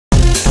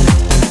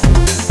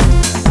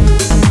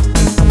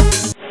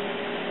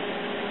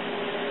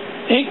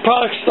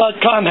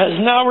inkproducts.com has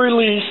now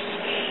released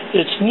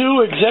its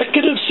new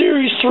Executive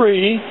Series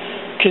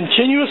 3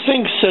 continuous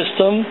ink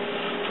system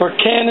for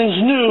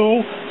Canon's new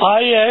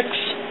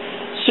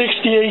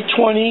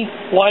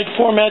IX6820 wide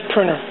format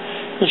printer.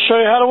 I'll show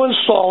you how to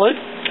install it.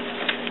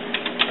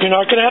 You're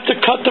not going to have to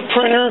cut the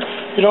printer.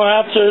 You don't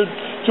have to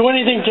do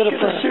anything to the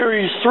printer.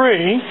 Series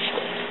 3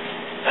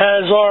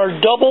 has our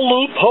double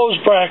loop hose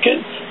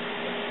bracket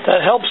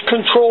that helps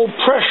control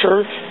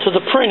pressure to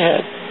the print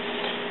head.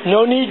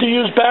 No need to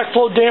use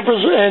backflow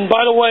dampers, and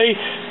by the way,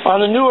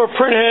 on the newer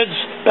print heads,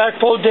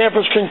 backflow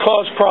dampers can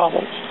cause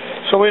problems,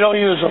 so we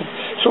don't use them.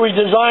 So we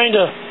designed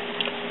a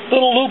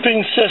little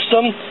looping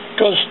system,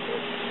 goes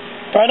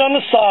right on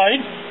the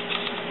side.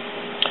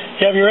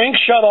 You have your ink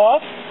shut off.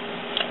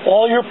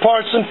 All your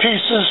parts and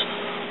pieces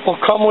will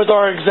come with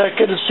our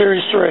Executive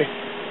Series 3.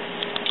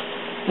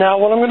 Now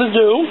what I'm going to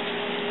do,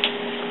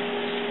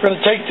 I'm going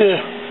to take the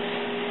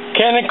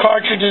Canon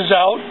cartridges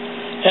out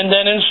and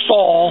then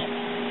install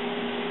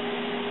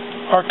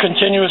our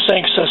continuous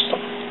ink system.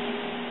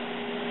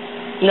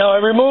 Now I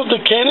removed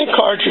the Canon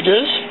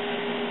cartridges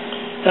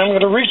and I'm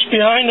going to reach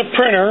behind the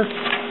printer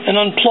and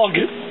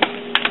unplug it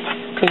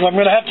because I'm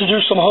going to have to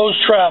do some hose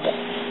travel.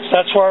 So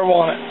that's where I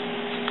want it.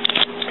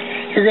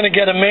 You're going to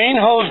get a main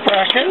hose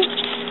bracket.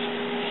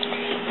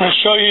 I'm going to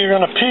show you. You're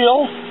going to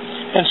peel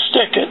and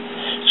stick it.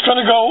 It's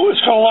going to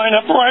line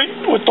up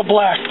right with the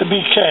black, the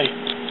BK.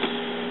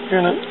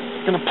 You're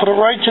going to put it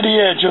right to the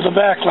edge of the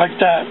back like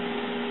that.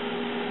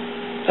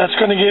 That's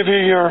going to give you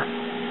your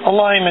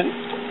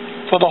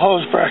alignment for the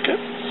hose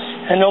bracket.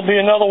 And there'll be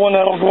another one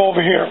that'll go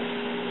over here.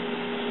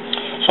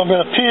 So I'm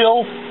going to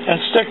peel and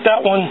stick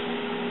that one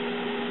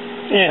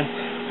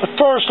in. But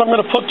first I'm going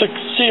to put the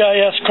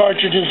CIS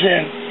cartridges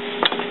in.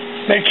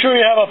 Make sure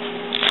you have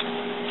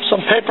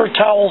some paper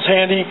towels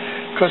handy,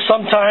 because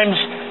sometimes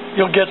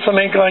you'll get some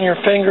ink on your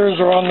fingers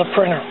or on the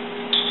printer.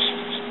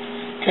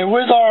 Okay,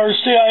 with our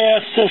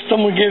CIS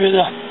system we give you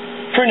the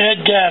print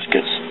head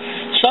gaskets.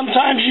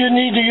 Sometimes you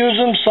need to use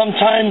them,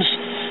 sometimes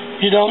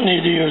you don't need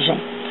to use them.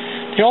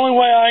 The only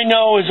way I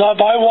know is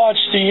if I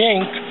watch the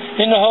ink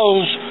in the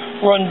hose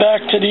run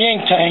back to the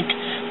ink tank,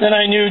 then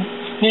I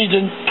need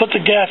to put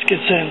the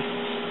gaskets in.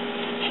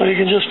 So you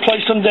can just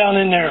place them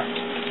down in there.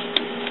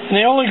 And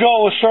they only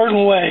go a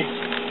certain way.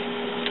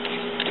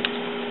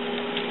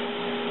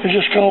 You're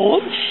just going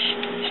to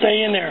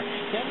stay in there.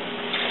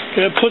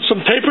 You're going to put some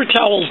paper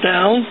towels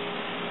down.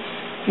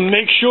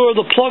 Make sure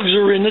the plugs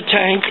are in the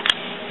tank.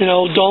 You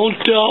know,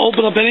 don't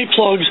open up any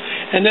plugs,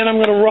 and then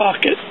I'm going to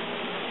rock it.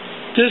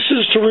 This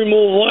is to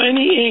remove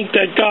any ink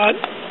that got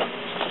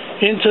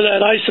into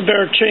that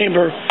isobaric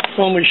chamber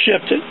when we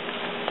shipped it.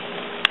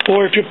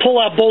 Or if you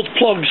pull out both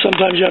plugs,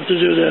 sometimes you have to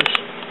do this.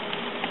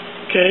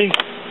 Okay?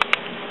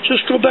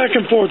 Just go back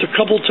and forth a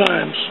couple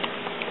times.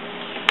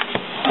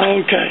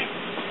 Okay.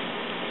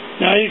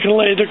 Now you can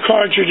lay the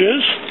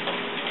cartridges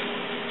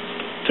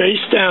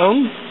face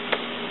down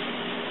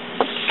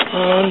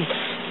on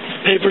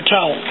paper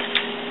towel.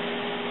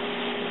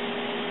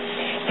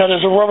 Now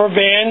there's a rubber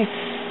band.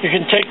 You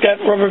can take that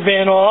rubber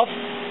band off,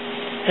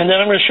 and then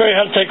I'm going to show you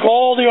how to take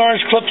all the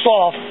orange clips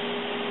off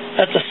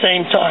at the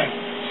same time.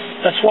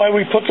 That's why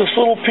we put this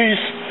little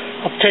piece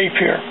of tape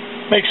here.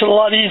 Makes it a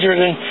lot easier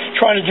than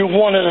trying to do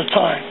one at a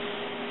time.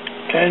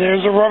 Okay,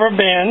 there's the rubber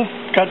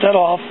band. Got that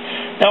off.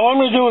 Now what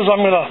I'm going to do is I'm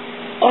going to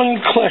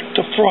unclick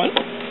the front.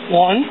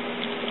 1,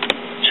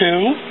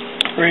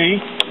 2,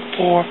 3,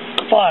 4,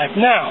 5.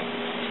 Now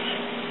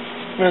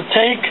I'm going to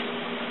take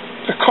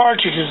the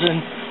cartridges and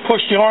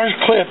push the orange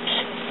clips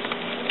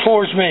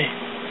towards me.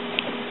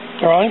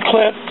 They're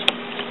unclipped.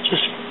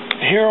 Just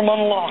hear them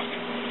unlock.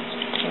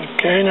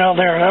 Okay, now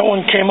there. That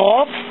one came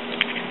off.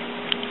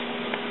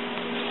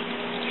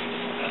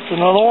 That's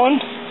another one.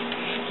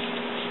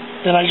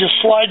 Then I just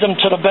slide them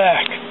to the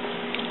back.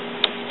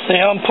 See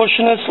how I'm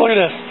pushing this? Look at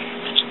this.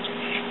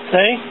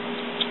 See?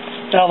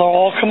 Now they'll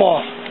all come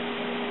off.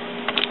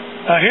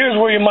 Now here's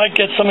where you might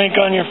get some ink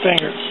on your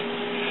fingers.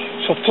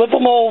 So flip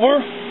them over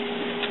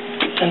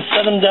and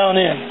set them down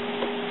in.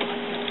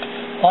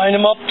 Line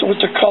them up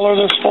with the color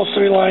they're supposed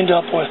to be lined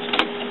up with.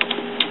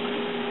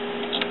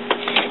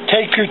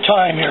 Take your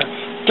time here.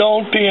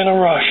 Don't be in a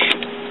rush.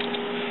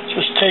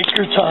 Just take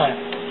your time.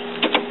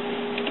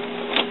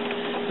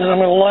 Then I'm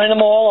going to line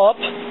them all up,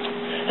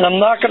 and I'm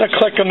not going to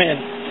click them in.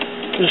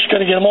 I'm just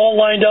going to get them all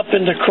lined up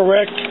in the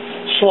correct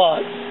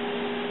slot.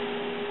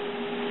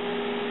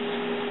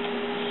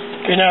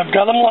 Okay, now I've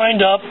got them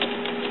lined up.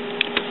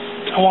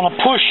 I want to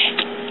push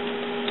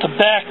the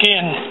back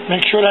in.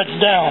 Make sure that's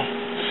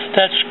down.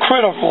 That's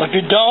critical. If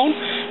you don't,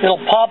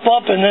 it'll pop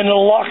up and then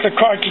it'll lock the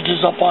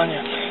cartridges up on you.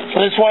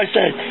 So that's why I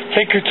said,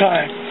 take your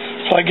time.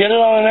 So I get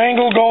it on an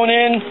angle going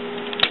in.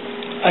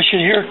 I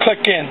should hear it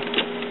click in.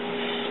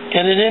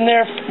 Get it in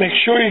there. Make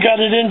sure you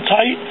got it in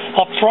tight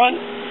up front.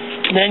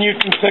 Then you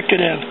can click it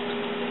in.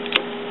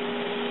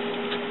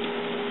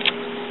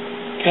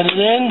 Get it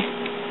in.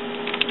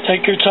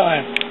 Take your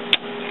time.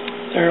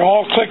 They're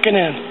all clicking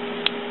in.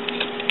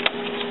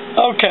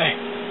 Okay.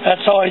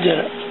 That's how I did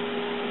it.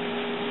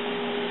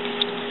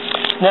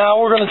 Now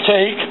we're going to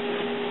take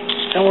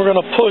and we're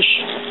going to push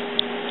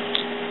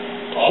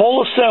the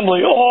whole assembly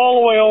all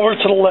the way over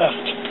to the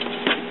left.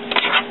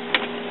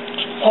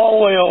 All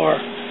the way over,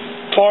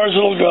 as far as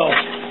it'll go.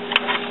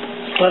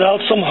 Let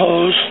out some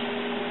hose.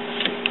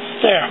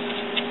 There.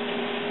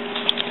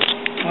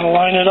 I'm going to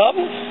line it up.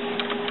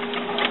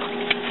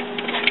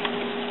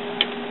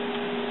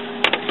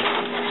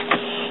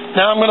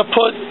 Now I'm going to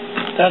put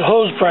that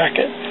hose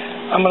bracket.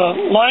 I'm going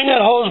to line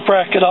that hose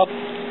bracket up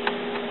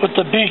with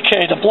the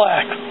BK, the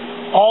black,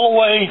 all the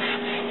way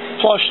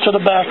flush to the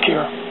back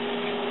here.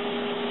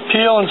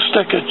 Peel and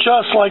stick it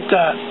just like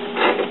that.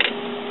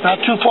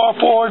 Not too far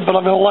forward, but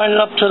I'm going to line it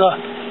up to the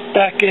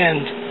back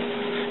end.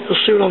 You'll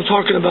see what I'm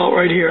talking about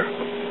right here.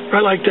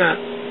 Right like that.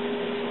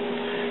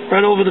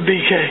 Right over the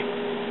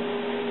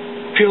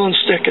BK. Peel and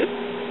stick it.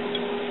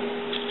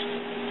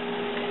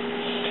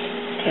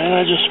 And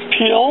I just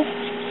peel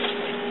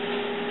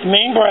the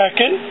main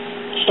bracket,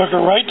 stuck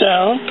it right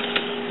down,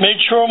 made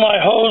sure my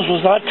hose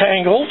was not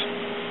tangled,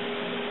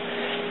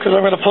 because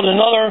I'm going to put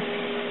another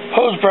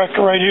hose bracket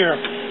right here.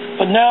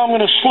 But now I'm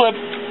going to slip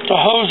the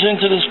hose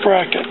into this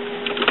bracket.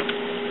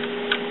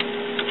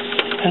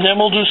 And then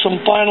we'll do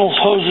some final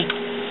hose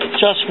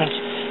adjustments.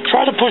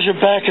 Try to push it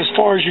back as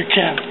far as you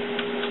can.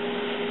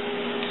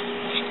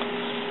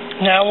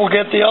 Now we'll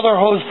get the other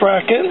hose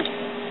bracket,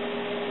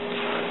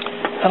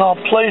 and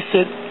I'll place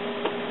it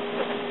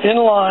in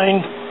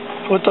line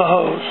with the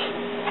hose,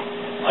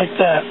 like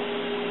that.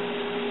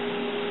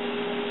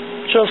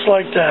 Just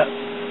like that.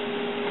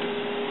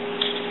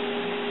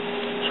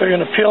 So you're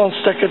going to peel and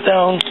stick it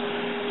down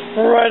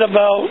right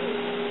about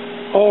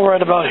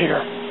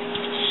here.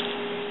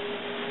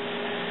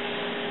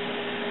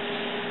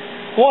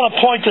 I want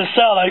to point this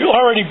out. I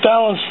already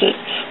balanced it,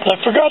 but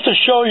I forgot to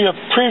show you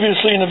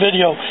previously in the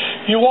video.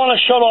 You want to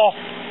shut off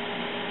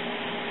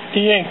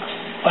the ink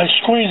by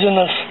squeezing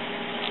this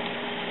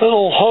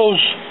little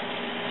hose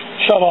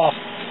shut off.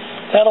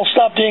 That'll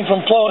stop the ink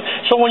from flowing.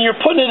 So when you're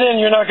putting it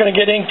in, you're not going to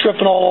get ink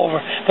dripping all over.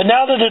 But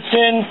now that it's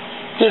in,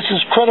 this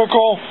is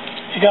critical.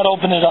 You got to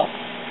open it up.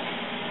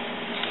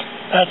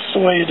 That's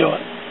the way you do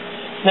it.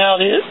 Now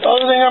the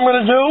other thing I'm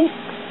going to do,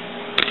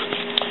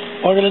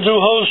 we're going to do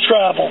hose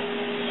travel.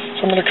 So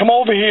I'm going to come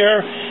over here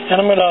and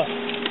I'm going to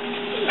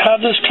have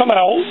this come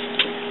out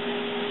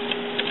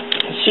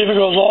and see if it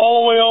goes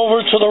all the way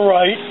over to the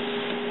right.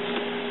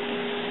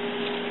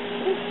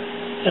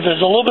 If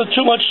there's a little bit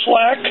too much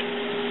slack,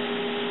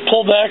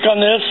 pull back on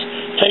this,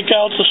 take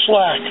out the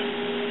slack.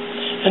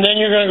 And then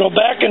you're going to go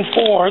back and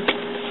forth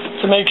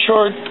to make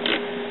sure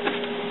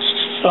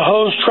the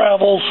hose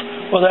travels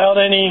without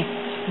any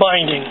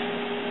binding.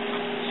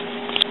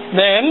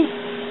 Then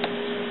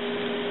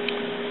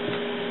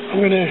I'm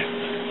going to,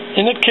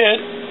 in the kit,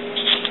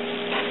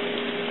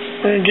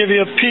 we're going to give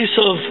you a piece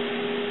of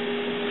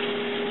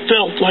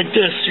felt like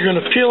this. You're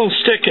going to peel and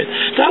stick it.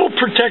 That'll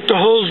protect the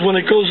hose when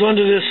it goes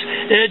under this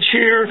edge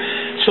here,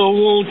 so it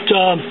won't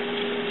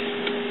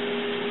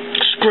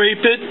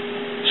scrape it.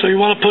 So you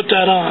want to put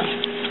that on.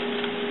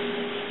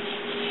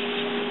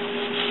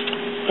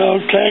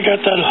 Okay,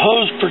 got that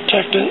hose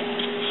protectant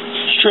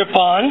strip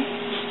on.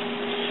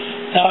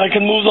 Now I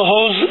can move the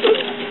hose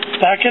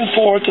back and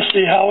forth to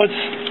see how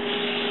it's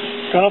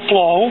going to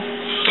flow.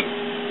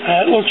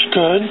 That looks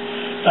good.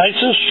 Nice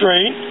and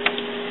straight.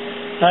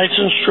 Nice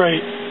and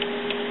straight.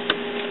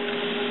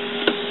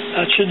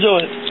 That should do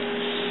it.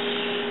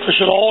 Push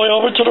it all the way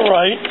over to the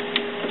right.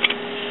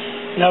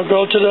 Now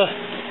go to the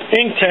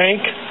ink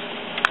tank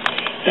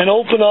and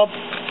open up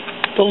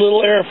the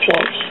little air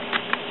plugs.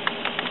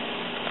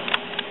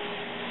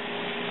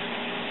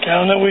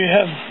 Now that we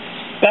have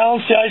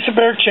balanced the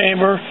isobaric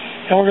chamber,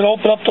 and we're going to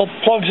open up the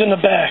plugs in the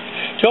back.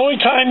 The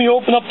only time you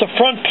open up the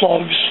front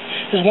plugs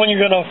is when you're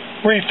going to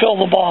refill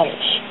the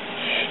bottles.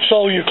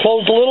 So you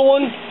close the little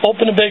one,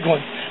 open the big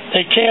one.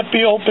 They can't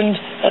be opened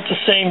at the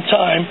same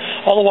time,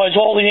 otherwise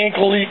all the ink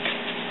will leak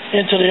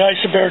into the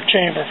isobaric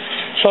chamber.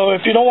 So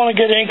if you don't want to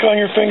get ink on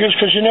your fingers,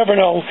 because you never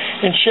know,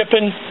 in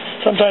shipping,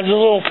 sometimes a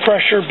little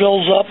pressure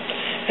builds up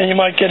and you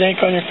might get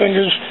ink on your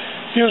fingers,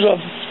 use a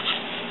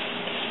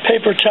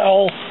paper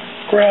towel,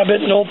 grab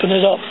it and open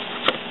it up.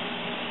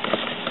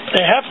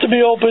 They have to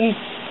be open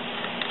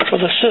for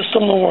the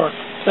system to work.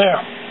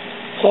 There.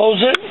 Close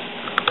it.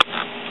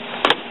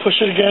 Push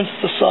it against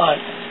the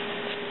side.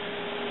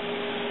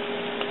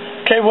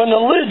 Okay, when the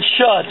lid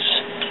shuts,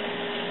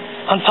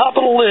 on top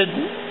of the lid,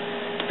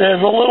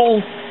 there's a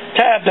little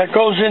tab that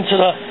goes into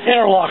the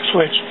interlock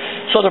switch.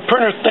 So the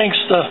printer thinks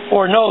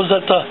or knows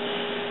that the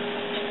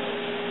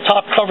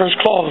top cover is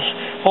closed.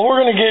 Well,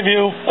 we're going to give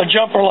you a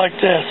jumper like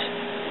this.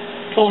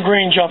 Little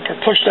green jumper.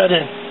 Push that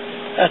in.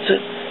 That's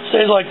it.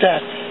 Stays like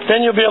that.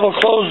 Then you'll be able to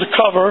close the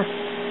cover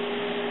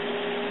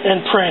and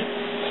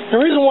print. The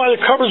reason why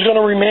the cover is going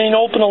to remain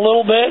open a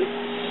little bit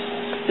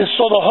is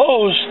so the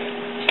hose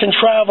can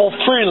travel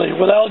freely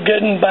without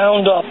getting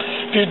bound up.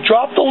 If you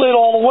drop the lid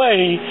all the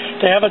way,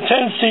 they have a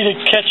tendency to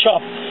catch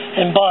up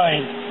and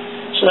bind.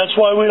 So that's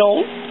why we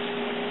don't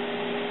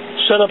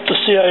set up the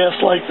CIS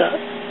like that.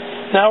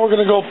 Now we're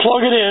going to go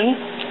plug it in.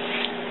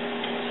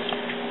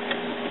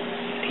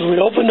 We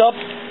opened up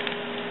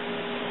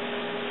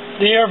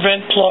the air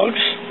vent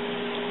plugs.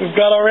 We've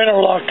got our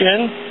interlock in.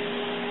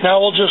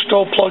 Now we'll just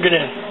go plug it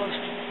in.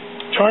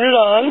 Turn it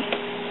on.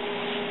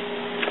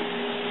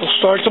 We'll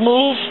start to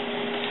move.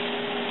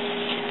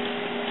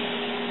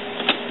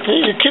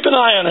 You keep an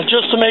eye on it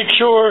just to make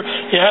sure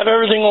you have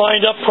everything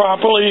lined up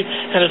properly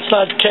and it's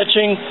not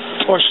catching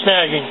or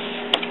snagging.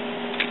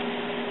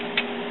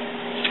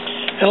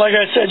 And like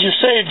I said, you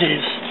save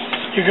these.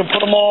 You can put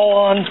them all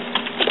on.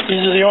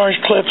 These are the orange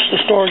clips, the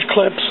storage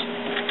clips.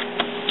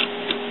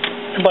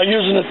 And by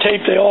using the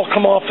tape, they all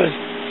come off in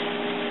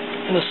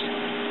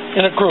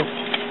a group.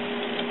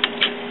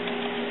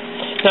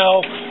 Now,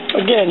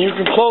 again, you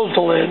can close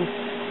the lid,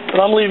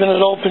 but I'm leaving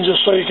it open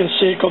just so you can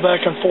see it go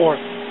back and forth.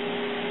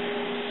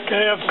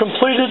 Okay, I've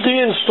completed the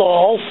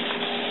install.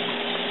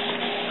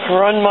 I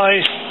run my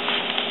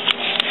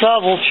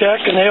nozzle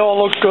check, and they all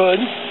look good.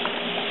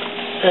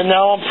 And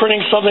now I'm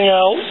printing something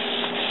out.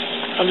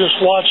 I'm just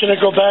watching it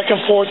go back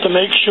and forth to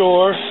make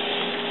sure.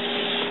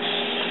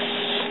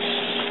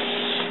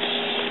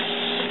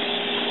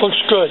 Looks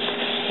good.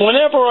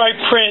 Whenever I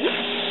print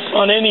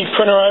on any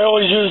printer, I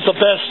always use the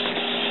best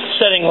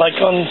setting, like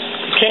on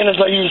the Canons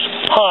I use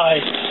high,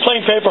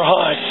 plain paper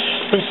high.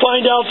 We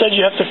find out that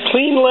you have to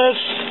clean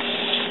less,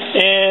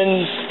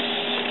 and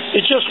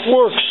it just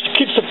works. It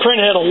keeps the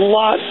print head a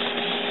lot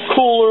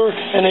cooler,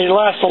 and they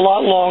last a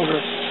lot longer.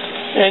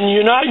 And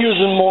you're not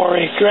using more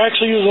ink. You're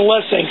actually using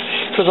less ink,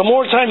 because the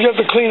more times you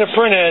have to clean a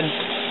print head,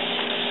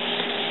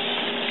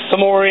 the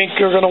more ink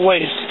you're going to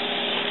waste.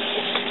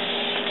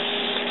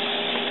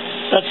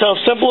 That's how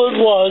simple it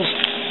was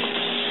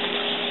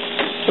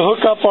to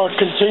hook up our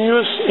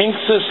continuous ink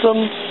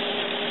system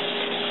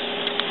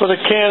for the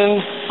Canon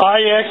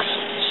IX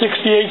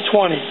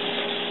 6820.